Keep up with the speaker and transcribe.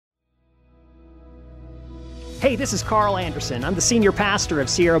Hey, this is Carl Anderson. I'm the senior pastor of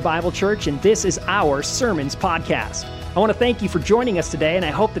Sierra Bible Church, and this is our Sermons Podcast. I want to thank you for joining us today, and I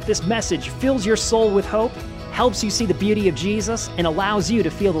hope that this message fills your soul with hope, helps you see the beauty of Jesus, and allows you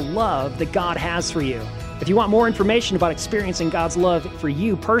to feel the love that God has for you. If you want more information about experiencing God's love for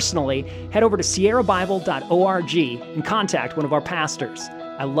you personally, head over to sierrabible.org and contact one of our pastors.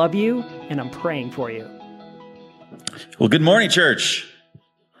 I love you, and I'm praying for you. Well, good morning, church.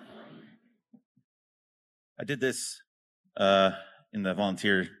 I did this in the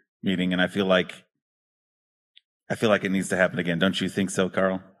volunteer meeting, and I feel like it needs to happen again. Don't you think so,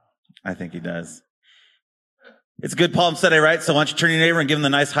 Carl? I think he does. It's a good Palm Sunday, right? So why don't you turn to your neighbor and give him the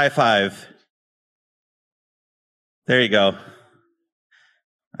nice high five. There you go.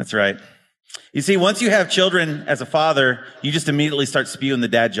 That's right. You see, once you have children as a father, you just immediately start spewing the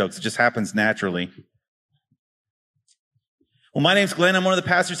dad jokes. It just happens naturally. Well, my name's Glenn. I'm one of the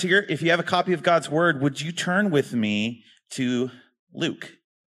pastors here. If you have a copy of God's Word, would you turn with me to Luke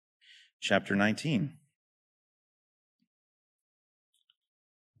chapter 19?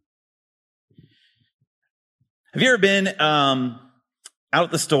 Have you ever been out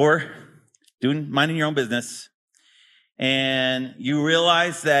at the store, minding your own business, and you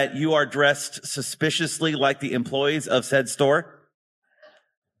realize that you are dressed suspiciously like the employees of said store?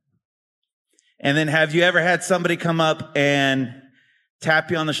 And then have you ever had somebody come up and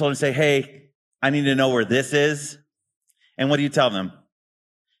tap you on the shoulder and say, hey, I need to know where this is? And what do you tell them?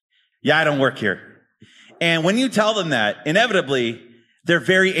 Yeah, I don't work here. And when you tell them that, inevitably, they're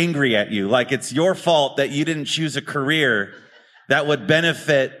very angry at you. Like it's your fault that you didn't choose a career that would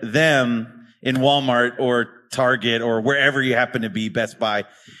benefit them in Walmart or Target or wherever you happen to be, Best Buy.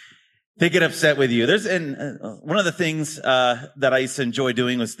 They get upset with you. One of the things that I used to enjoy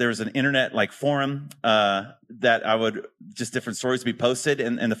doing was there was an internet like forum that I would just different stories be posted,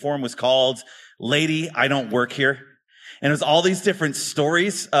 and the forum was called "Lady, I Don't Work Here," and it was all these different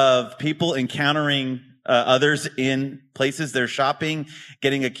stories of people encountering others in places they're shopping,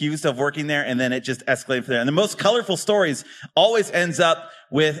 getting accused of working there, and then it just escalated from there. And the most colorful stories always ends up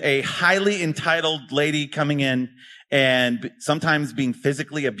with a highly entitled lady coming in and sometimes being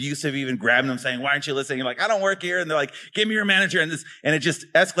physically abusive, even grabbing them, saying, why aren't you listening? You're like, I don't work here. And they're like, give me your manager. And it just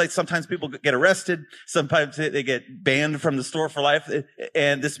escalates. Sometimes people get arrested. Sometimes they get banned from the store for life.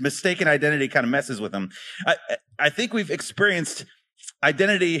 And this mistaken identity kind of messes with them. I think we've experienced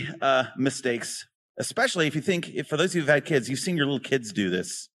identity mistakes, especially if for those of you who've had kids, you've seen your little kids do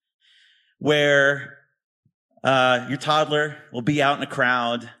this, where your toddler will be out in a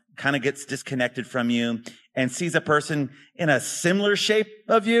crowd, kind of gets disconnected from you, and sees a person in a similar shape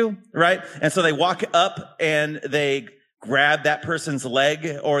of you, right? And so they walk up and they grab that person's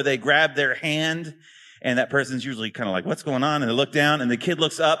leg or they grab their hand, and that person's usually kind of like, what's going on? And they look down and the kid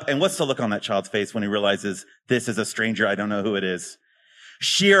looks up, and what's the look on that child's face when he realizes this is a stranger? I don't know who it is.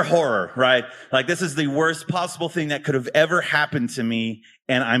 Sheer horror, right? Like this is the worst possible thing that could have ever happened to me,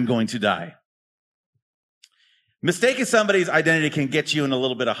 and I'm going to die. Mistaking somebody's identity can get you in a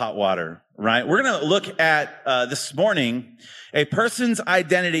little bit of hot water, right? We're going to look at this morning a person's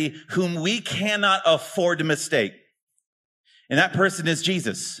identity whom we cannot afford to mistake. And that person is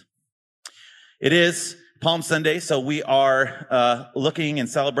Jesus. It is Palm Sunday, so we are looking and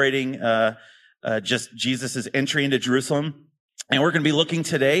celebrating just Jesus' entry into Jerusalem. And we're going to be looking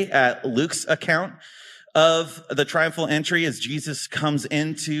today at Luke's account of the triumphal entry as Jesus comes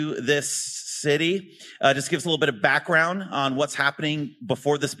into this city. Just gives a little bit of background on what's happening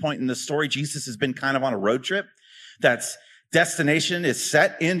before this point in the story. Jesus has been kind of on a road trip. That's destination is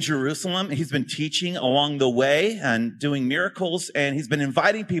set in Jerusalem. He's been teaching along the way and doing miracles, and he's been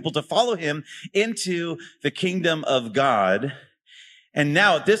inviting people to follow him into the kingdom of God. And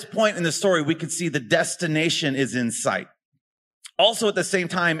now at this point in the story, we can see the destination is in sight. Also at the same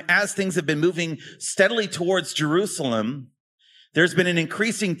time, as things have been moving steadily towards Jerusalem, there's been an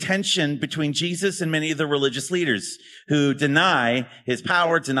increasing tension between Jesus and many of the religious leaders who deny his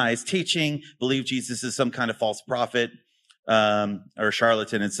power, deny his teaching, believe Jesus is some kind of false prophet or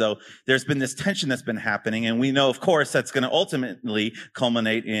charlatan. And so there's been this tension that's been happening. And we know, of course, that's going to ultimately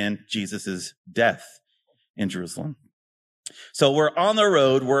culminate in Jesus' death in Jerusalem. So we're on the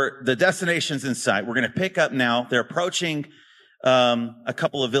road. The destination's in sight. We're going to pick up now. They're approaching a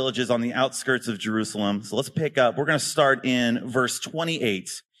couple of villages on the outskirts of Jerusalem. So let's pick up. We're going to start in verse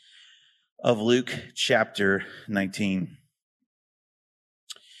 28 of Luke chapter 19.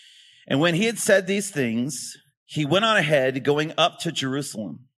 And when he had said these things, he went on ahead, going up to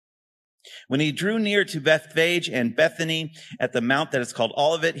Jerusalem. When he drew near to Bethphage and Bethany at the mount that is called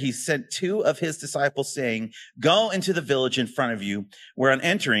Olivet, he sent 2 of his disciples, saying, "Go into the village in front of you, where on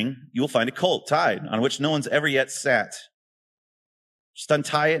entering you will find a colt tied, on which no one's ever yet sat. Just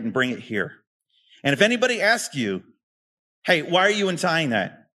untie it and bring it here. And if anybody asks you, 'Hey, why are you untying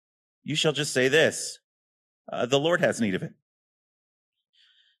that?' you shall just say this, 'The Lord has need of it.'"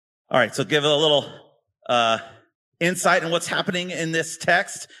 All right, so give it a little insight on what's happening in this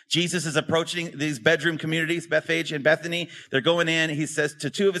text. Jesus is approaching these bedroom communities, Bethphage and Bethany. They're going in. He says to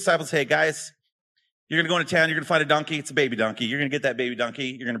 2 of his disciples, "Hey, guys, you're going to go into town. You're going to find a donkey. It's a baby donkey. You're going to get that baby donkey.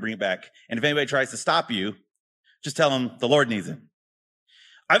 You're going to bring it back. And if anybody tries to stop you, just tell them the Lord needs it."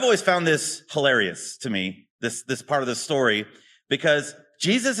 I've always found this hilarious to me, this part of the story, because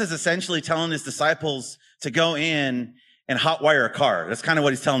Jesus is essentially telling his disciples to go in and hotwire a car. That's kind of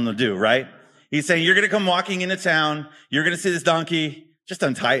what he's telling them to do, right? He's saying, you're going to come walking into town. You're going to see this donkey. Just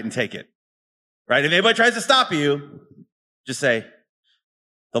untie it and take it. Right? If anybody tries to stop you, just say,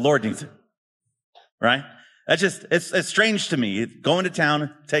 "The Lord needs it." Right? It's strange to me. Go into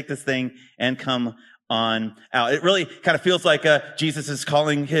town, take this thing, and come on out. It really kind of feels like Jesus is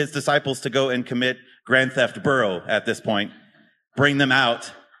calling his disciples to go and commit Grand Theft Borough at this point. Bring them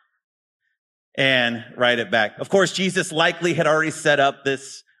out and ride it back. Of course, Jesus likely had already set up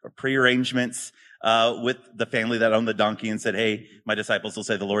this pre-arrangements with the family that owned the donkey and said, "Hey, my disciples will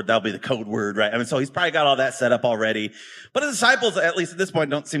say the Lord." That'll be the code word, right? I mean, so he's probably got all that set up already. But the disciples, at least at this point,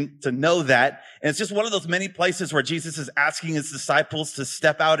 don't seem to know that. And it's just one of those many places where Jesus is asking his disciples to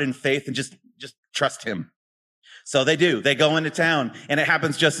step out in faith and just trust him. So they do. They go into town, and it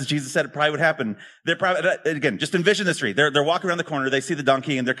happens just as Jesus said it probably would happen. They're probably, again, just envision this street. They're walking around the corner. They see the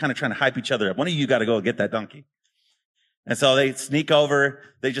donkey, and they're kind of trying to hype each other up. One of you got to go get that donkey. And so they sneak over.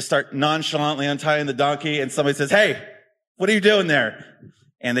 They just start nonchalantly untying the donkey, and somebody says, "Hey, what are you doing there?"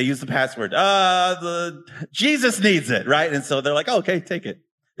 And they use the password. Jesus needs it, right? And so they're like, "Oh, okay, take it."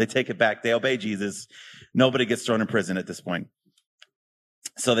 They take it back. They obey Jesus. Nobody gets thrown in prison at this point.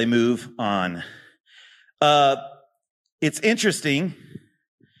 So they move on. It's interesting.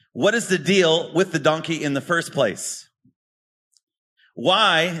 What is the deal with the donkey in the first place?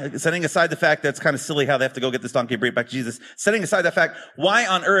 Why, setting aside the fact that it's kind of silly how they have to go get this donkey and bring it back to Jesus, setting aside that fact, why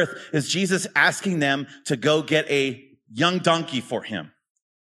on earth is Jesus asking them to go get a young donkey for him?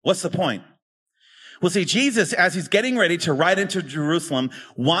 What's the point? Well, see, Jesus, as he's getting ready to ride into Jerusalem,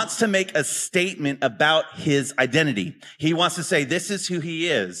 wants to make a statement about his identity. He wants to say, this is who he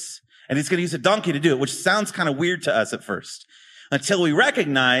is. And he's going to use a donkey to do it, which sounds kind of weird to us at first, until we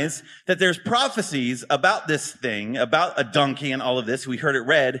recognize that there's prophecies about this thing, about a donkey and all of this. We heard it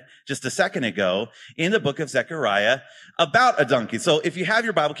read just a second ago in the book of Zechariah about a donkey. So if you have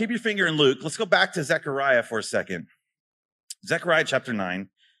your Bible, keep your finger in Luke. Let's go back to Zechariah for a second. Zechariah chapter 9,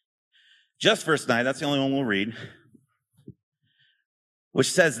 just verse 9. That's the only one we'll read,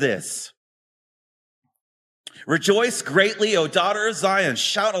 which says this: "Rejoice greatly, O daughter of Zion.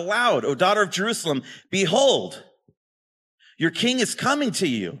 Shout aloud, O daughter of Jerusalem. Behold, your king is coming to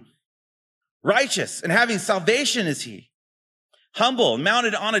you. Righteous and having salvation is he. Humble,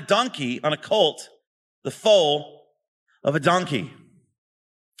 mounted on a donkey, on a colt, the foal of a donkey."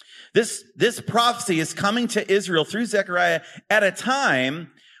 This prophecy is coming to Israel through Zechariah at a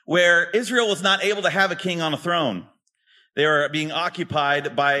time where Israel was not able to have a king on a throne. They were being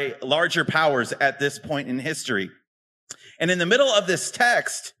occupied by larger powers at this point in history. And in the middle of this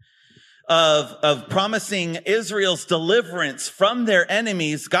text of promising Israel's deliverance from their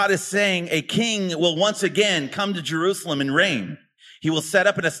enemies, God is saying a king will once again come to Jerusalem and reign. He will set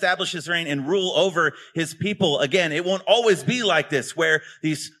up and establish his reign and rule over his people. Again, it won't always be like this, where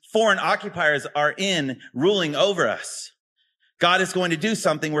these foreign occupiers are ruling over us. God is going to do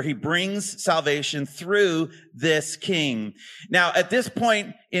something where he brings salvation through this king. Now, at this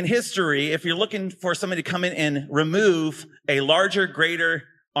point in history, if you're looking for somebody to come in and remove a larger, greater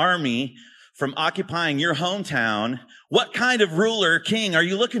army from occupying your hometown, what kind of ruler, king are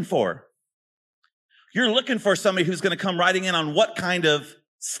you looking for? You're looking for somebody who's going to come riding in on what kind of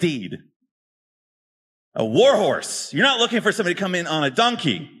steed? A war horse. You're not looking for somebody to come in on a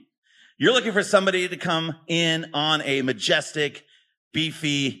donkey. You're looking for somebody to come in on a majestic,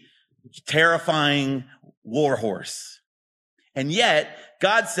 beefy, terrifying war horse. And yet,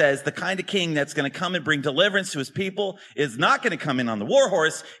 God says the kind of king that's going to come and bring deliverance to his people is not going to come in on the war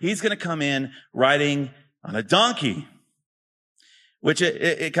horse. He's going to come in riding on a donkey. Which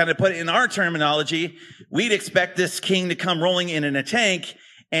it kind of put in our terminology, we'd expect this king to come rolling in a tank,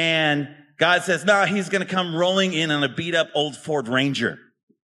 and God says, no, he's going to come rolling in on a beat up old Ford Ranger.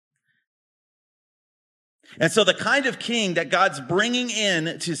 And so the kind of king that God's bringing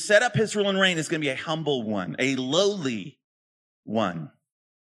in to set up his rule and reign is going to be a humble one, a lowly one.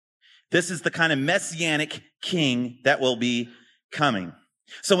 This is the kind of messianic king that will be coming.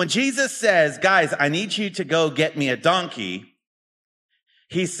 So when Jesus says, guys, I need you to go get me a donkey,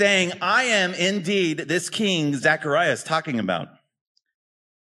 he's saying, I am indeed this king Zechariah is talking about.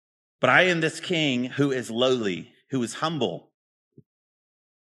 But I am this king who is lowly, who is humble.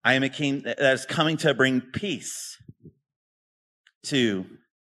 I am a king that is coming to bring peace to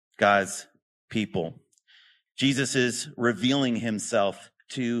God's people. Jesus is revealing himself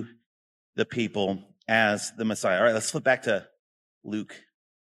to the people as the Messiah. All right, let's flip back to Luke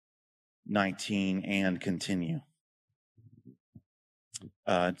 19 and continue.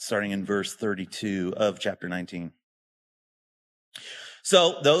 Starting in verse 32 of chapter 19.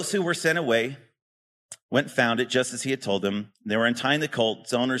 So those who were sent away went and found it just as he had told them. They were untying the colt.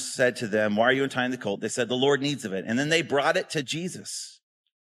 Its owners said to them, why are you untying the colt? They said, the Lord needs of it. And then they brought it to Jesus.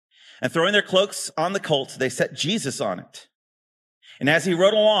 And throwing their cloaks on the colt, they set Jesus on it. And as he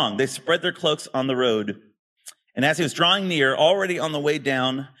rode along, they spread their cloaks on the road. And as he was drawing near, already on the way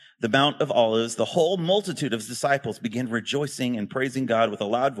down the Mount of Olives, the whole multitude of his disciples began rejoicing and praising God with a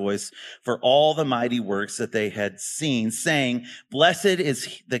loud voice for all the mighty works that they had seen, saying, blessed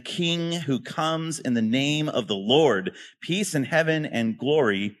is the King who comes in the name of the Lord, peace in heaven and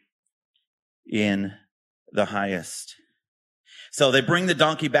glory in the highest. So they bring the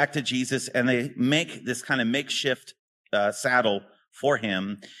donkey back to Jesus and they make this kind of makeshift saddle for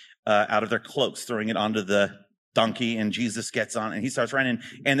him out of their cloaks, throwing it onto the donkey, and Jesus gets on and he starts riding,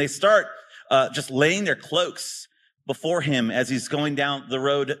 and they start just laying their cloaks before him as he's going down the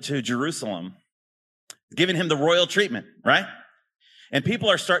road to Jerusalem, giving him the royal treatment, right? And people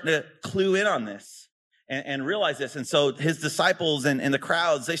are starting to clue in on this and realize this. And so his disciples and the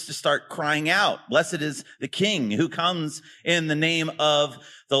crowds, they just start crying out, blessed is the King who comes in the name of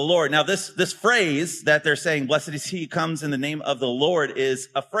the Lord. Now, this phrase that they're saying, blessed is he who comes in the name of the Lord, is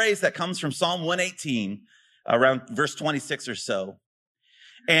a phrase that comes from Psalm 118, around verse 26 or so.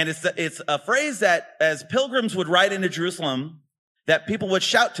 And it's a phrase that as pilgrims would ride into Jerusalem, that people would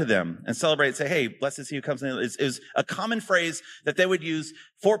shout to them and celebrate and say, hey, blessed is he who comes in. It was a common phrase that they would use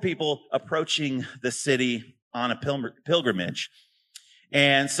for people approaching the city on a pilgrimage.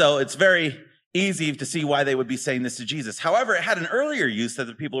 And so it's very easy to see why they would be saying this to Jesus. However, it had an earlier use that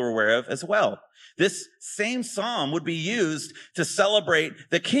the people were aware of as well. This same psalm would be used to celebrate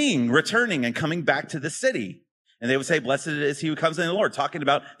the king returning and coming back to the city. And they would say, blessed is he who comes in the Lord, talking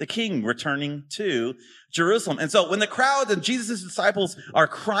about the king returning to Jerusalem. And so when the crowd and Jesus' disciples are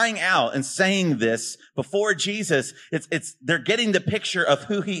crying out and saying this before Jesus, they're getting the picture of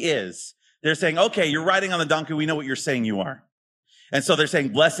who he is. They're saying, okay, you're riding on the donkey. We know what you're saying you are. And so they're saying,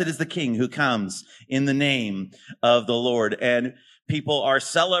 blessed is the King who comes in the name of the Lord. And people are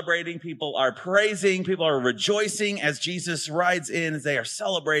celebrating, people are praising, people are rejoicing as Jesus rides in, as they are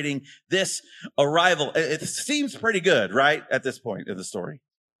celebrating this arrival. It seems pretty good, right? At this point of the story.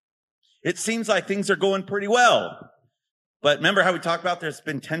 It seems like things are going pretty well. But remember how we talked about there's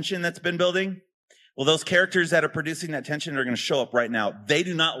been tension that's been building? Well, those characters that are producing that tension are going to show up right now. They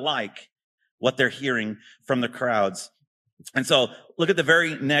do not like what they're hearing from the crowds. And so look at the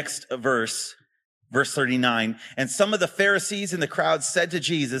very next verse, verse 39. And some of the Pharisees in the crowd said to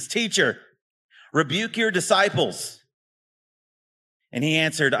Jesus, teacher, rebuke your disciples. And he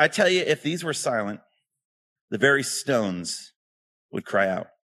answered, I tell you, if these were silent, the very stones would cry out.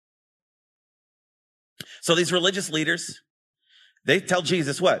 So these religious leaders, they tell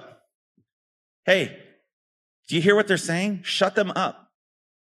Jesus what? Hey, do you hear what they're saying? Shut them up.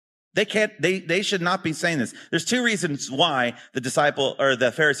 They should not be saying this. There's two reasons why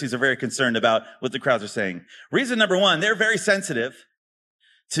the Pharisees are very concerned about what the crowds are saying. Reason number one, they're very sensitive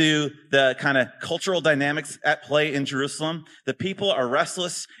to the kind of cultural dynamics at play in Jerusalem. The people are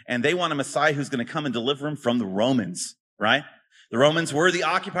restless and they want a Messiah who's going to come and deliver them from the Romans, right? The Romans were the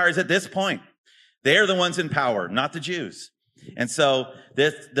occupiers at this point. They're the ones in power, not the Jews. And so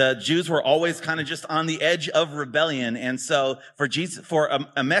the Jews were always kind of just on the edge of rebellion. And so for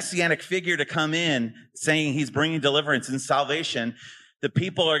a messianic figure to come in saying he's bringing deliverance and salvation, the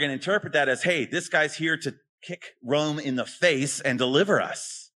people are going to interpret that as, hey, this guy's here to kick Rome in the face and deliver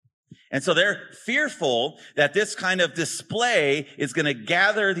us. And so they're fearful that this kind of display is going to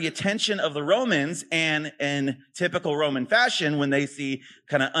gather the attention of the Romans, and in typical Roman fashion, when they see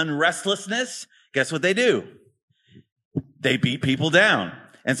kind of unrestlessness, guess what they do? They beat people down.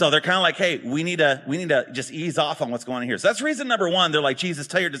 And so they're kind of like, hey, we need to just ease off on what's going on here. So that's reason number one. They're like, Jesus,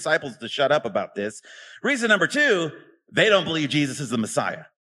 tell your disciples to shut up about this. Reason number two, they don't believe Jesus is the Messiah.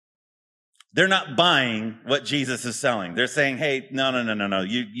 They're not buying what Jesus is selling. They're saying, hey, no.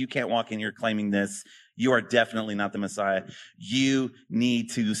 You can't walk in here claiming this. You are definitely not the Messiah. You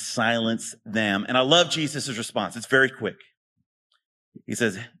need to silence them. And I love Jesus' response. It's very quick. He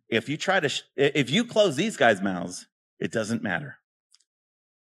says, if you close these guys' mouths, it doesn't matter.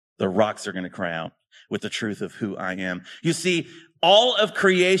 The rocks are going to cry out with the truth of who I am. You see, all of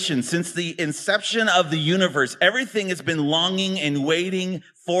creation, since the inception of the universe, everything has been longing and waiting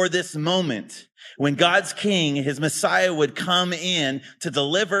for this moment when God's king, his Messiah, would come in to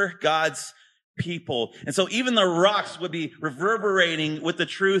deliver God's people. And so even the rocks would be reverberating with the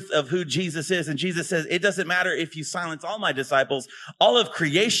truth of who Jesus is. And Jesus says, it doesn't matter if you silence all my disciples. All of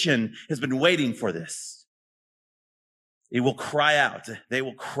creation has been waiting for this. It will cry out. They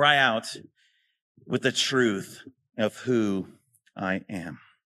will cry out with the truth of who I am.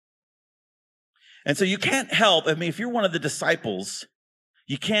 And so you can't help, if you're one of the disciples,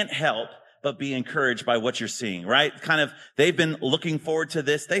 you can't help but be encouraged by what you're seeing, right? They've been looking forward to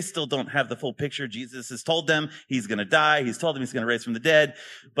this. They still don't have the full picture. Jesus has told them he's going to die. He's told them he's going to raise from the dead,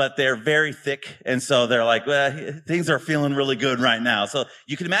 but they're very thick. And so they're like, well, things are feeling really good right now. So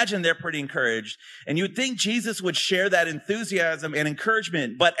you can imagine they're pretty encouraged. And you would think Jesus would share that enthusiasm and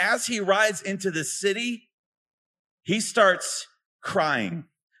encouragement. But as he rides into the city, he starts crying.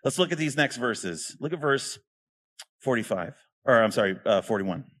 Let's look at these next verses. Look at verse 41.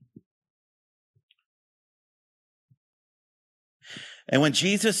 And when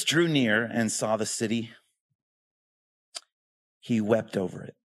Jesus drew near and saw the city, he wept over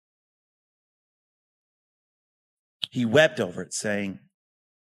it. He wept over it, saying,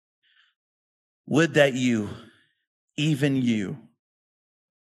 would that you, even you,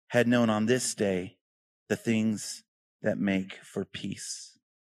 had known on this day the things that make for peace.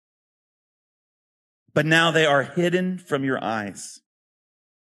 But now they are hidden from your eyes.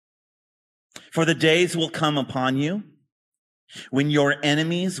 For the days will come upon you when your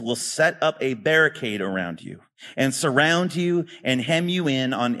enemies will set up a barricade around you and surround you and hem you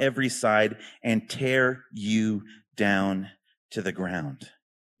in on every side and tear you down to the ground,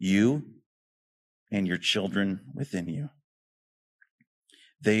 you and your children within you.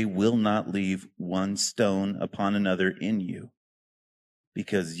 They will not leave one stone upon another in you,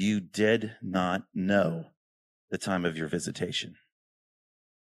 because you did not know the time of your visitation.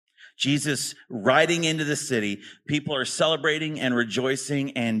 Jesus riding into the city, people are celebrating and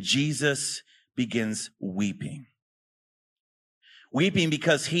rejoicing, and Jesus begins weeping. Weeping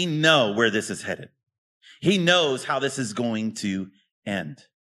because he knows where this is headed. He knows how this is going to end.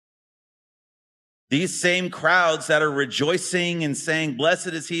 These same crowds that are rejoicing and saying, blessed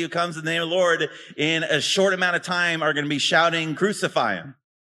is he who comes in the name of the Lord, in a short amount of time are going to be shouting, crucify him.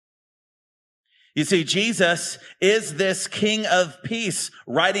 You see, Jesus is this King of peace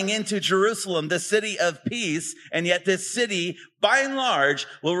riding into Jerusalem, the city of peace, and yet this city, by and large,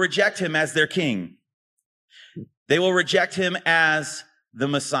 will reject him as their king. They will reject him as the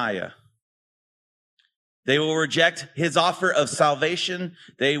Messiah. They will reject his offer of salvation.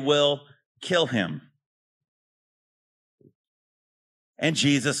 They will kill him. And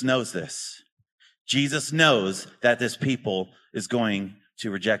Jesus knows this. Jesus knows that this people is going to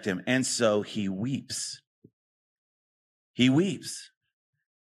reject him. And so he weeps. He weeps.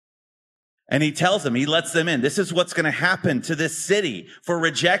 And he tells them, he lets them in. This is what's going to happen to this city for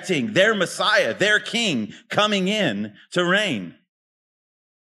rejecting their Messiah, their king, coming in to reign.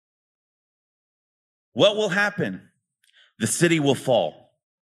 What will happen? The city will fall.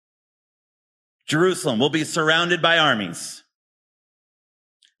 Jerusalem will be surrounded by armies.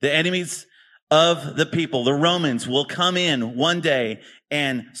 The enemies of the people, the Romans, will come in one day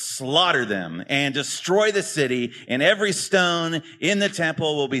and slaughter them and destroy the city, and every stone in the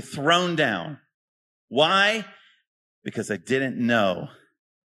temple will be thrown down. Why? Because they didn't know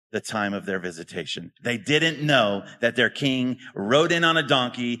the time of their visitation. They didn't know that their king rode in on a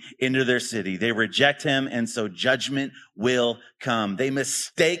donkey into their city. They reject him, and so judgment will come. They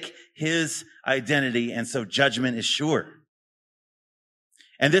mistake his identity, and so judgment is sure.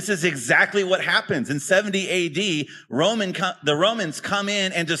 And this is exactly what happens. In 70 AD, the Romans come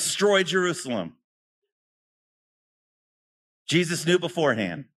in and destroy Jerusalem. Jesus knew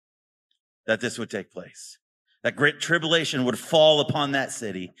beforehand that this would take place. That great tribulation would fall upon that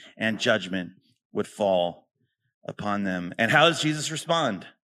city and judgment would fall upon them. And how does Jesus respond?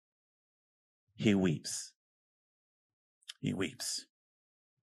 He weeps. He weeps.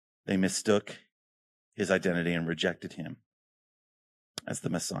 They mistook his identity and rejected him as the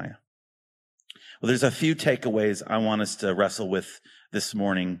Messiah. Well, there's a few takeaways I want us to wrestle with this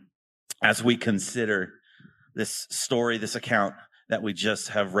morning as we consider this story, this account that we just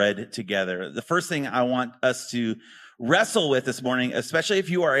have read together. The first thing I want us to wrestle with this morning, especially if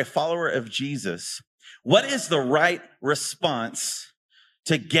you are a follower of Jesus, what is the right response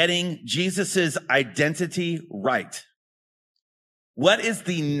to getting Jesus's identity right? What is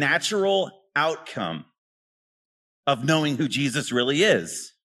the natural outcome of knowing who Jesus really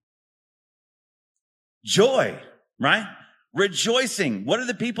is? Joy, right? Rejoicing. What do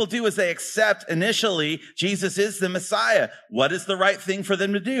the people do as they accept initially Jesus is the Messiah? What is the right thing for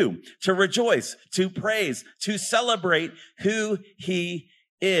them to do? To rejoice, to praise, to celebrate who he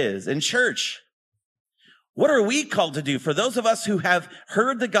is. In church, what are we called to do? For those of us who have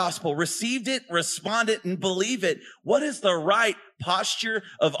heard the gospel, received it, responded, and believe it, what is the right posture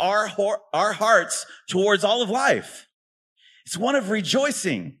of our hearts towards all of life? It's one of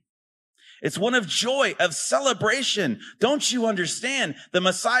rejoicing. It's one of joy, of celebration. Don't you understand? The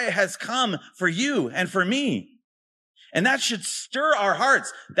Messiah has come for you and for me. And that should stir our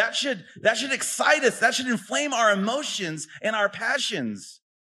hearts. That should excite us. That should inflame our emotions and our passions.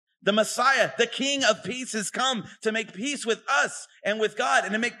 The Messiah, the King of peace, has come to make peace with us and with God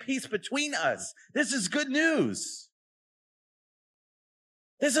and to make peace between us. This is good news.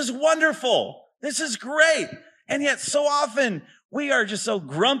 This is wonderful. This is great. And yet so often we are just so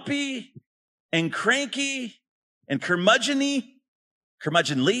grumpy and cranky and curmudgeonly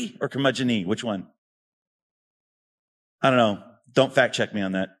or curmudgeon-y. Which one? I don't know. Don't fact check me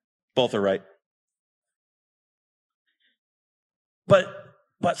on that. Both are right.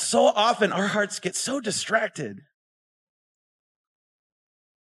 But so often our hearts get so distracted.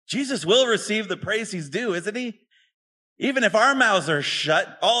 Jesus will receive the praise he's due, isn't he? Even if our mouths are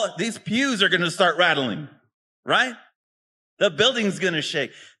shut, all these pews are going to start rattling, right? The building's going to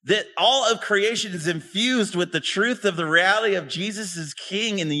shake. That all of creation is infused with the truth of the reality of Jesus as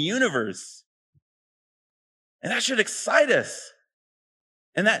King in the universe. And that should excite us.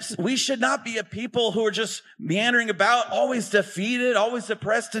 And that we should not be a people who are just meandering about, always defeated, always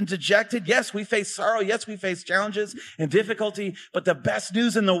depressed and dejected. Yes, we face sorrow. Yes, we face challenges and difficulty, but the best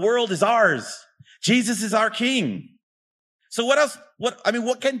news in the world is ours. Jesus is our King. So what else?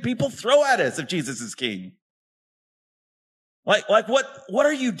 What can people throw at us if Jesus is King? Like what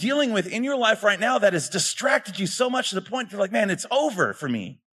are you dealing with in your life right now that has distracted you so much to the point you're like, man, it's over for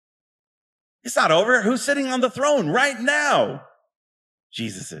me. It's not over. Who's sitting on the throne right now?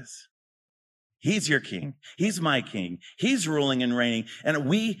 Jesus is. He's your King. He's my King. He's ruling and reigning. And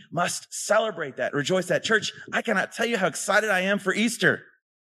we must celebrate that, rejoice that. Church, I cannot tell you how excited I am for Easter.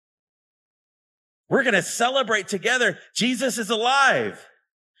 We're going to celebrate together. Jesus is alive.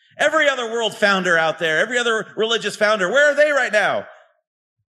 Every other world founder out there, every other religious founder, where are they right now?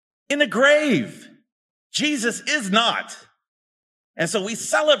 In the grave. Jesus is not. And so we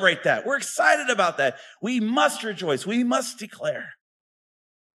celebrate that. We're excited about that. We must rejoice. We must declare.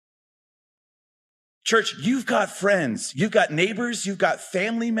 Church, you've got friends, you've got neighbors, you've got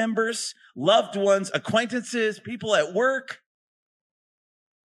family members, loved ones, acquaintances, people at work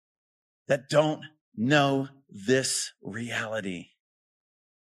that don't know this reality.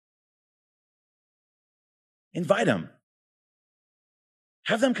 Invite them.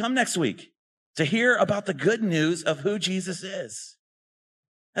 Have them come next week to hear about the good news of who Jesus is.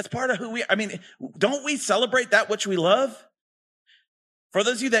 That's part of who don't we celebrate that which we love? For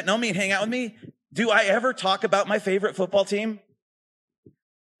those of you that know me and hang out with me, do I ever talk about my favorite football team?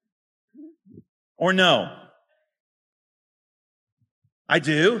 Or no? I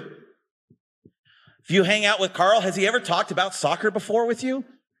do. If you hang out with Carl, has he ever talked about soccer before with you?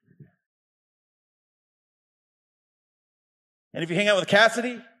 And if you hang out with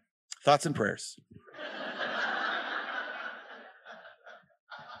Cassidy, thoughts and prayers.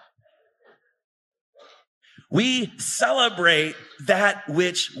 We celebrate that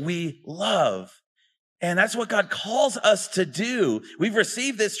which we love. And that's what God calls us to do. We've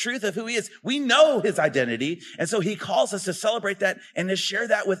received this truth of who he is. We know his identity. And so he calls us to celebrate that and to share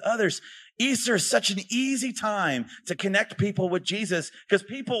that with others. Easter is such an easy time to connect people with Jesus because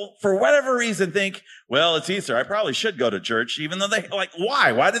people, for whatever reason, think, well, it's Easter. I probably should go to church, even though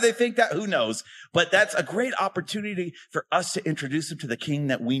why? Why do they think that? Who knows? But that's a great opportunity for us to introduce them to the King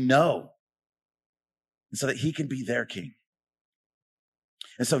that we know so that he can be their King.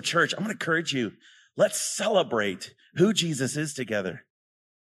 And so, church, I'm going to encourage you. Let's celebrate who Jesus is together.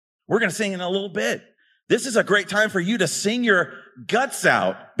 We're going to sing in a little bit. This is a great time for you to sing your guts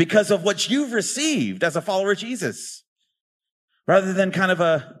out because of what you've received as a follower of Jesus. Rather than kind of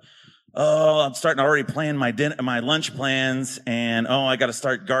I'm starting to already plan my lunch plans and, I got to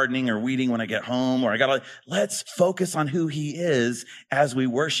start gardening or weeding when I get home let's focus on who he is as we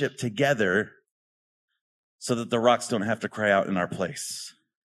worship together so that the rocks don't have to cry out in our place.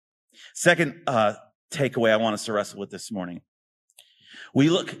 Second takeaway I want us to wrestle with this morning.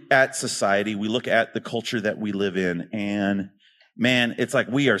 We look at society, we look at the culture that we live in, and man, it's like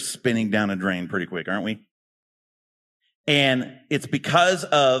we are spinning down a drain pretty quick, aren't we? And it's because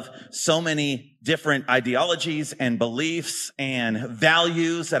of so many different ideologies and beliefs and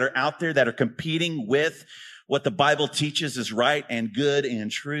values that are out there that are competing with what the Bible teaches is right and good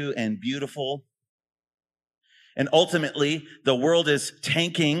and true and beautiful. And ultimately, the world is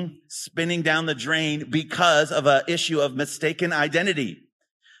tanking, spinning down the drain because of an issue of mistaken identity.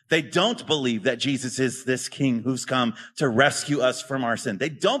 They don't believe that Jesus is this king who's come to rescue us from our sin. They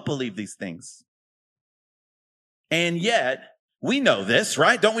don't believe these things. And yet, we know this,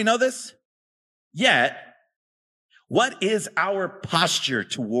 right? Don't we know this? Yet, what is our posture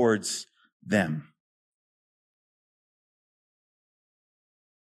towards them?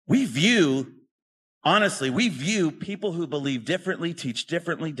 Honestly, we view people who believe differently, teach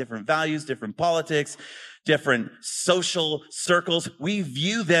differently, different values, different politics, different social circles. We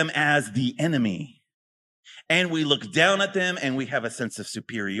view them as the enemy. And we look down at them and we have a sense of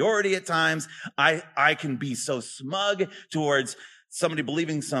superiority at times. I can be so smug towards somebody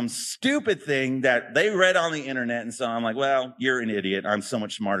believing some stupid thing that they read on the internet. And so I'm like, well, you're an idiot. I'm so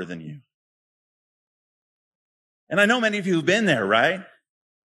much smarter than you. And I know many of you have been there, right?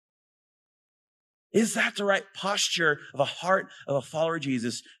 Is that the right posture of a heart of a follower of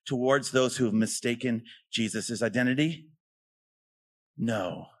Jesus towards those who have mistaken Jesus' identity?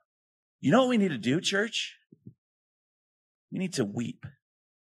 No. You know what we need to do, church? We need to weep.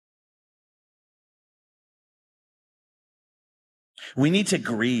 We need to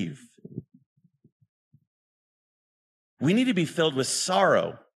grieve. We need to be filled with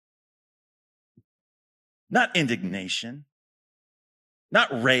sorrow, not indignation,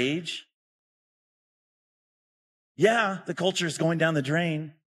 not rage. Yeah, the culture is going down the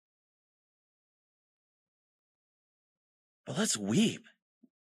drain. But let's weep.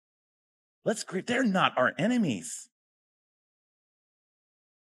 Let's grieve. They're not our enemies.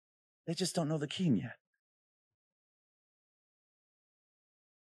 They just don't know the king yet.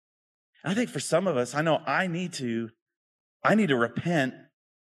 I think for some of us, I know I need to repent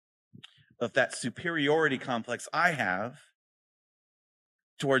of that superiority complex I have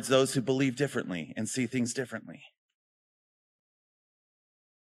towards those who believe differently and see things differently.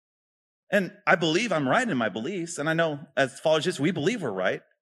 And I believe I'm right in my beliefs. And I know as followers of Jesus, we believe we're right.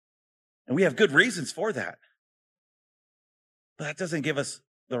 And we have good reasons for that. But that doesn't give us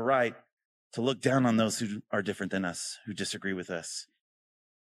the right to look down on those who are different than us, who disagree with us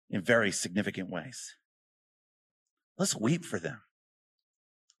in very significant ways. Let's weep for them.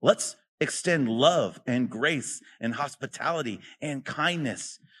 Let's extend love and grace and hospitality and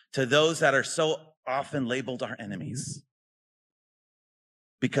kindness to those that are so often labeled our enemies.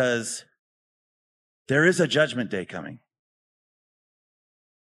 Because there is a judgment day coming.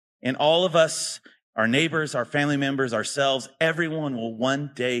 And all of us, our neighbors, our family members, ourselves, everyone will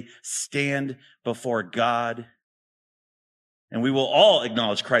one day stand before God. And we will all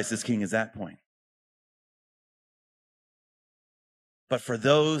acknowledge Christ as King at that point. But for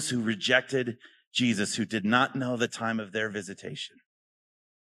those who rejected Jesus, who did not know the time of their visitation,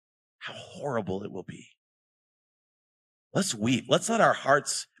 how horrible it will be. Let's weep. Let's let our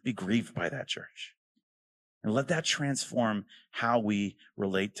hearts be grieved by that, church. And let that transform how we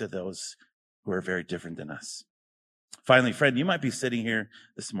relate to those who are very different than us. Finally, friend, you might be sitting here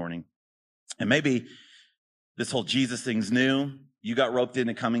this morning, and maybe this whole Jesus thing's new. You got roped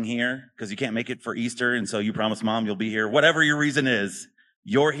into coming here because you can't make it for Easter, and so you promised mom you'll be here. Whatever your reason is,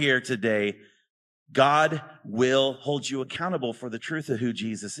 you're here today. God will hold you accountable for the truth of who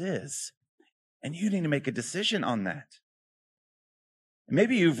Jesus is. And you need to make a decision on that.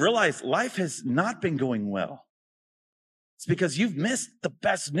 Maybe you've realized life has not been going well. It's because you've missed the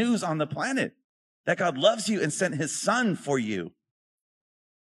best news on the planet, that God loves you and sent his son for you.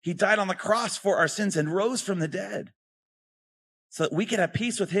 He died on the cross for our sins and rose from the dead so that we can have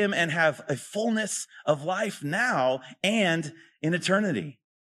peace with him and have a fullness of life now and in eternity.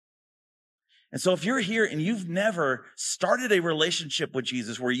 And so if you're here and you've never started a relationship with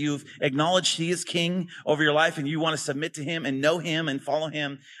Jesus where you've acknowledged he is king over your life and you want to submit to him and know him and follow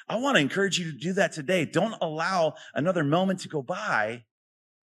him, I want to encourage you to do that today. Don't allow another moment to go by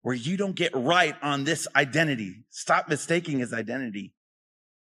where you don't get right on this identity. Stop mistaking his identity.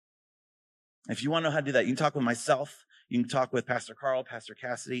 If you want to know how to do that, you can talk with myself. You can talk with Pastor Carl, Pastor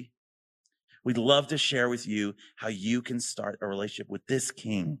Cassidy. We'd love to share with you how you can start a relationship with this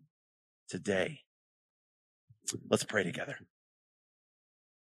king today. Let's pray together.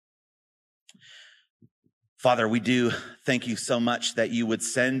 Father, we do thank you so much that you would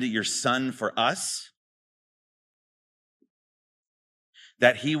send your Son for us,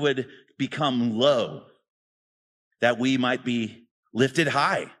 that he would become low, that we might be lifted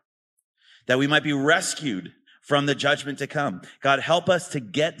high, that we might be rescued from the judgment to come. God, help us to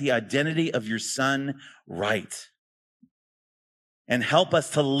get the identity of your Son right, and help us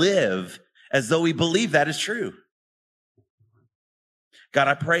to live as though we believe that is true. God,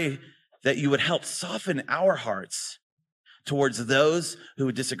 I pray that you would help soften our hearts towards those who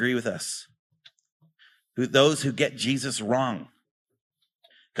would disagree with us, those who get Jesus wrong.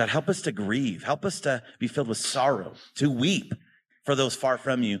 God, help us to grieve. Help us to be filled with sorrow, to weep for those far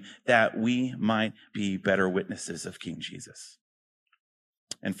from you, that we might be better witnesses of King Jesus.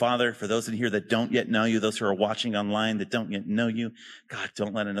 And Father, for those in here that don't yet know you, those who are watching online that don't yet know you, God,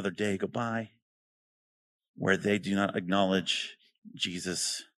 don't let another day go by where they do not acknowledge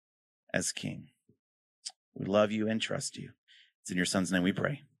Jesus as King. We love you and trust you. It's in your Son's name we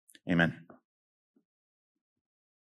pray. Amen.